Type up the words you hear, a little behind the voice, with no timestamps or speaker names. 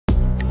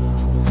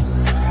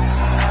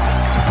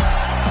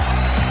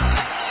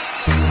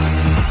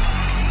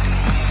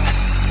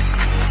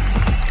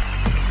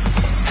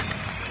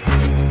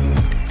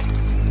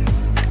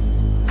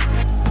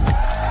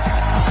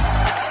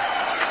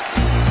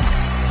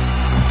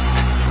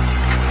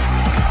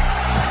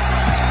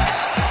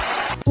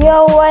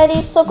Yo, what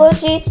is so good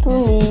to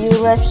me?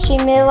 You left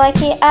me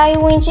like I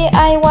wind,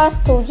 I was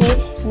told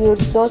you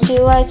don't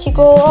you like to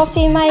go off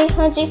in my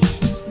hand.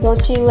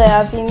 Don't you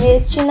love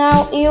me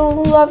now, you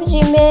love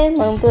me,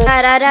 manda.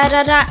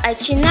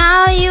 Dararara,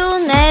 now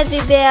you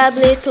never be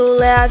able to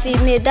love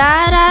me.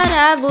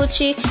 Darara,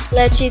 but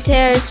let it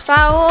tears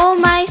fall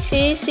my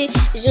face.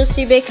 Just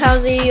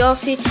because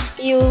of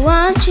you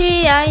want,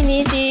 I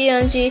need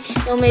you.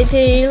 No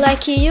matter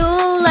like you,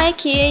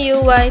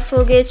 I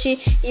forget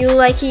you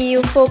like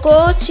you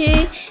forgot.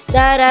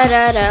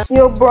 Dararara,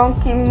 you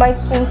broke my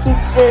pinky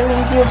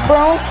feeling, you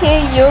broke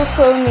your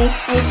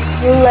promise,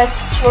 you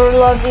left your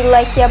love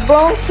like a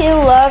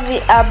broken love,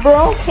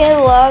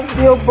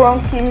 you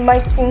broke my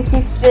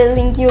pinky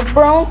feeling, you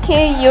broke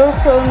your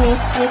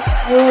promise,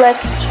 you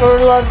left your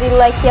love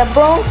like a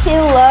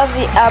broken love,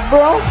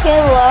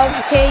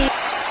 okay.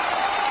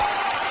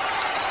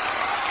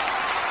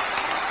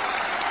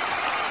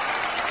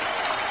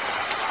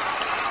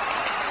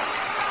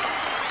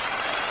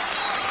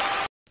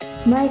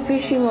 My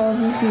fishy love,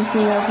 my fishy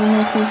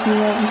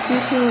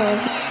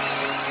love.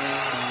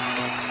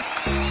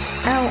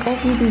 I'll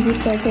offer you this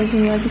package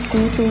in your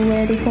school so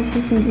ready for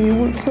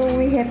you. So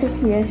we have to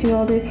see as you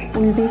always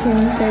will be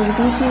coming service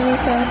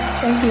with us.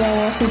 Thank you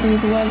all for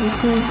this was a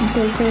school to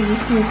take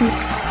service with you.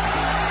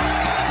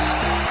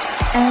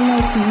 I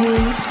like you,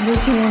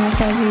 but you want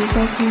to you,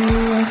 but you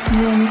want to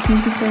do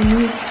anything for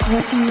me.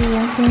 What do you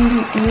want to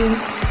do?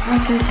 I'm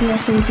just a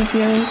crazy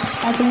girl.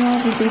 I don't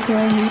want to take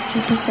care of you to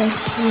confess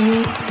to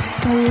you.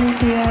 So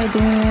Kiara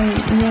doing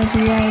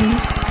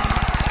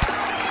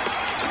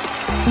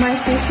my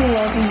fishy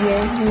love,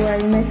 yes, you are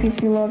my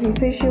fishy love,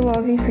 fishy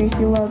love,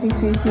 fishy love,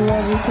 fishy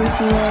love,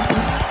 fishy love.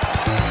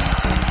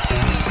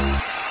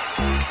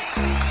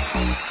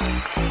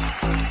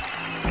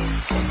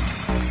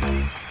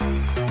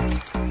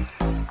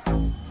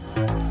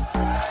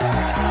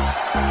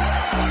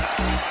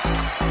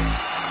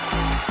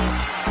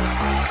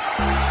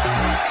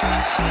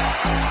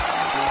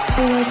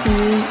 I like you,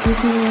 if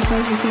you want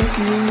to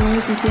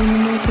want to do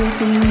more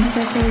person,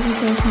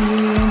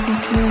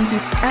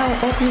 I'll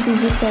open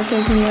this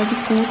package in your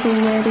school so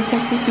where the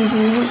practice is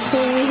you. So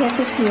we have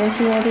to see us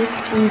what it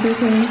will be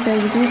coming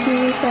service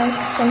with us.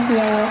 Thank you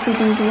all for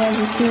this was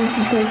a school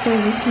to take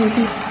service with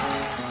you.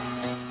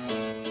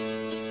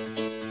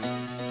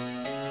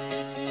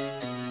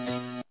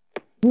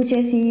 Would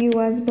I see you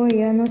as boy,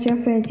 I'm not your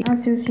friend,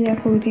 until she a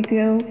pretty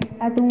girl.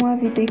 I don't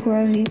want to take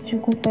courage to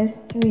confess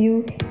to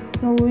you.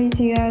 So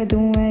we are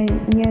doing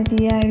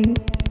diary.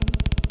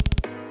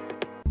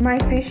 My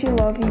fishy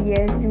love,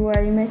 yes, you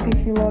are my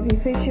fishy love,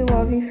 fishy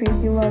love,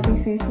 fishy love,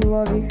 fishy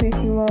love,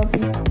 fishy love.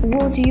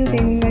 What do you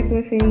tell me my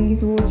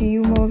preference? What do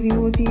you love?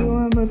 What do you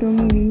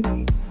abandon me?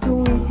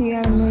 So we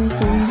are my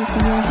friend,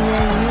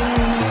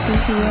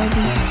 fishy love,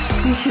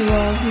 fishy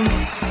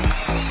love.